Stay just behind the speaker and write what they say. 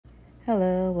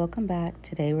Hello, welcome back.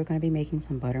 Today we're going to be making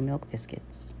some buttermilk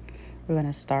biscuits. We're going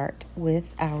to start with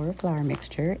our flour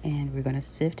mixture and we're going to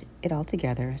sift it all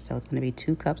together. So it's going to be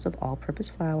 2 cups of all-purpose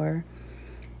flour,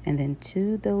 and then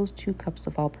to those 2 cups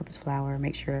of all-purpose flour,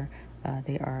 make sure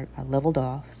they are leveled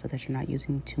off so that you're not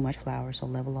using too much flour. So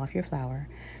level off your flour.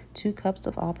 2 cups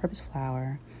of all-purpose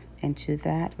flour, and to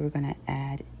that we're going to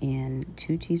add in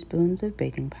 2 teaspoons of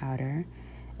baking powder,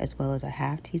 as well as a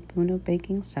half teaspoon of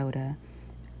baking soda,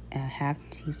 a half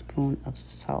teaspoon of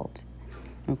salt.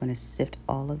 We're going to sift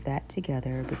all of that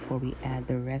together before we add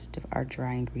the rest of our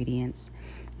dry ingredients.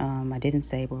 I didn't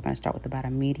say, but we're going to start with about a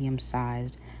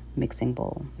medium-sized mixing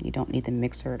bowl. You don't need the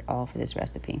mixer at all for this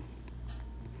recipe.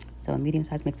 So a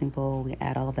medium-sized mixing bowl, we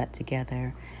add all of that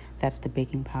together. That's the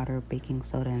baking powder, baking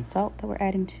soda, and salt that we're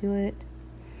adding to it.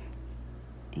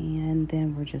 And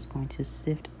then we're just going to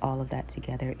sift all of that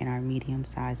together in our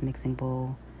medium-sized mixing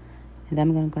bowl. And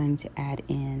then I'm going to add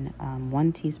in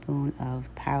 1 teaspoon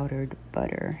of powdered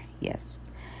butter. Yes,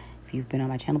 if you've been on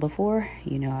my channel before,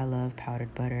 you know I love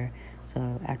powdered butter.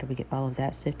 So after we get all of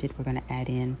that sifted, we're going to add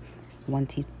in 1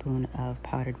 teaspoon of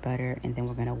powdered butter, and then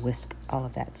we're going to whisk all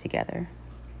of that together.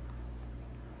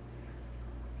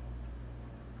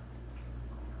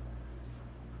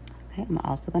 Okay, I'm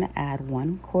also going to add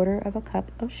 1/4 of a cup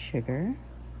of sugar.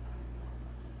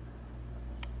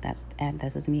 That's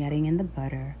me adding in the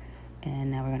butter.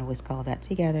 And now we're going to whisk all of that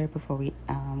together before we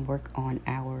work on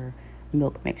our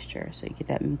milk mixture. So you get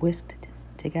that whisked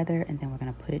together, and then we're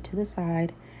going to put it to the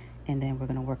side. And then we're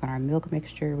going to work on our milk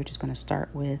mixture, which is going to start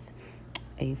with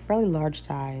a fairly large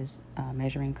size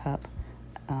measuring cup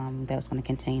that's going to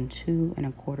contain 2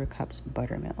 1/4 cups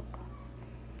buttermilk.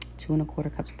 2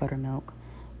 1/4 cups buttermilk.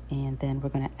 And then we're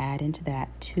going to add into that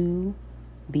 2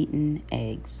 beaten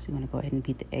eggs. You want to go ahead and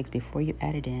beat the eggs before you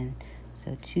add it in.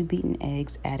 So 2 beaten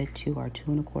eggs added to our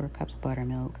 2 1/4 cups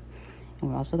buttermilk. And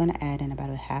we're also going to add in about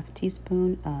a half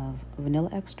teaspoon of vanilla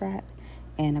extract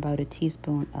and about a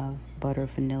teaspoon of butter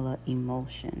vanilla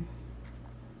emulsion.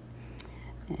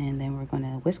 And then we're going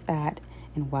to whisk that.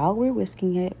 And while we're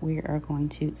whisking it, we are going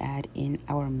to add in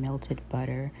our melted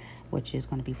butter, which is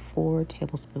going to be 4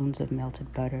 tablespoons of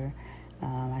melted butter.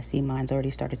 I see mine's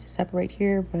already started to separate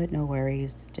here, but no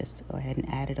worries. Just go ahead and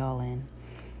add it all in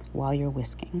while you're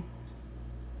whisking.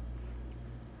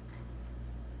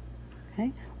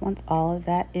 Okay, once all of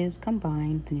that is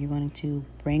combined, then you're going to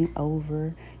bring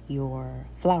over your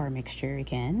flour mixture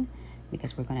again,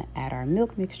 because we're going to add our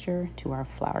milk mixture to our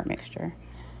flour mixture.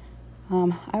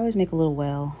 I always make a little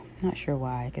well, not sure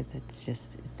why, because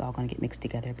it's all going to get mixed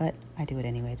together, but I do it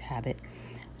anyway, it's habit.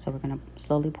 So we're going to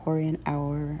slowly pour in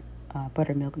our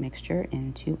buttermilk mixture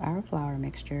into our flour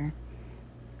mixture.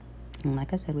 And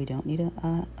like I said, we don't need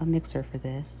a mixer for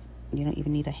this. You don't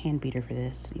even need a hand beater for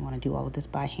this. You want to do all of this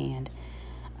by hand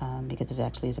because it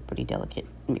actually is a pretty delicate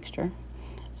mixture.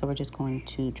 So we're just going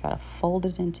to try to fold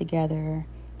it in together,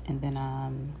 and then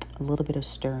a little bit of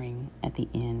stirring at the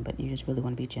end, but you just really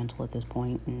want to be gentle at this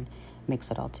point and mix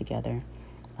it all together.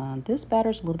 This batter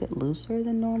is a little bit looser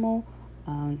than normal.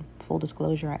 Full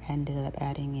disclosure, I ended up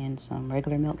adding in some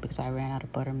regular milk because I ran out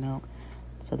of buttermilk.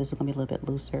 So this is going to be a little bit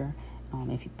looser.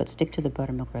 But stick to the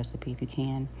buttermilk recipe if you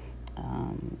can.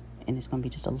 And it's going to be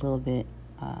just a little bit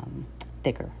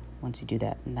thicker once you do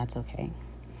that, and that's okay.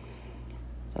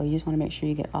 So you just want to make sure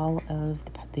you get all of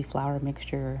the flour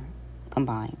mixture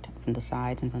combined from the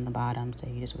sides and from the bottom. So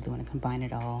you just really want to combine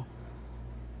it all,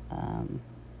 and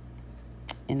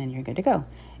then you're good to go.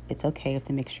 It's okay if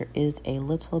the mixture is a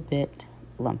little bit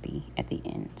lumpy at the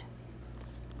end.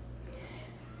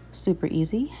 Super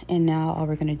easy. And now all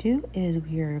we're going to do is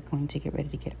we are going to get ready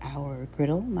to get our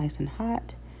griddle nice and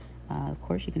hot. Of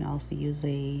course, you can also use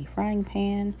a frying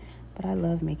pan, but I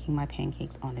love making my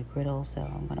pancakes on a griddle, so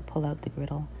I'm going to pull out the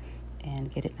griddle and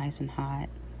get it nice and hot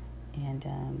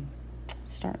and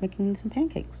start making some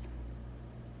pancakes.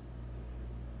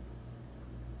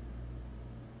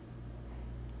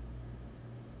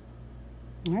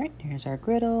 All right, here's our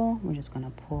griddle. We're just going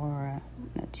to pour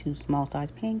 2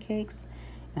 small-sized pancakes.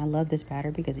 And I love this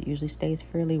batter because it usually stays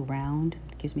fairly round.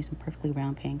 It gives me some perfectly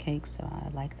round pancakes, so I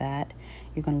like that.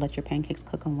 You're going to let your pancakes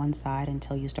cook on one side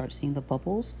until you start seeing the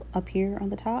bubbles appear on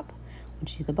the top.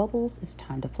 Once you see the bubbles, it's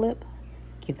time to flip.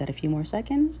 Give that a few more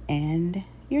seconds, and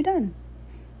you're done.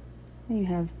 And you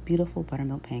have beautiful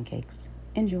buttermilk pancakes.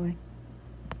 Enjoy.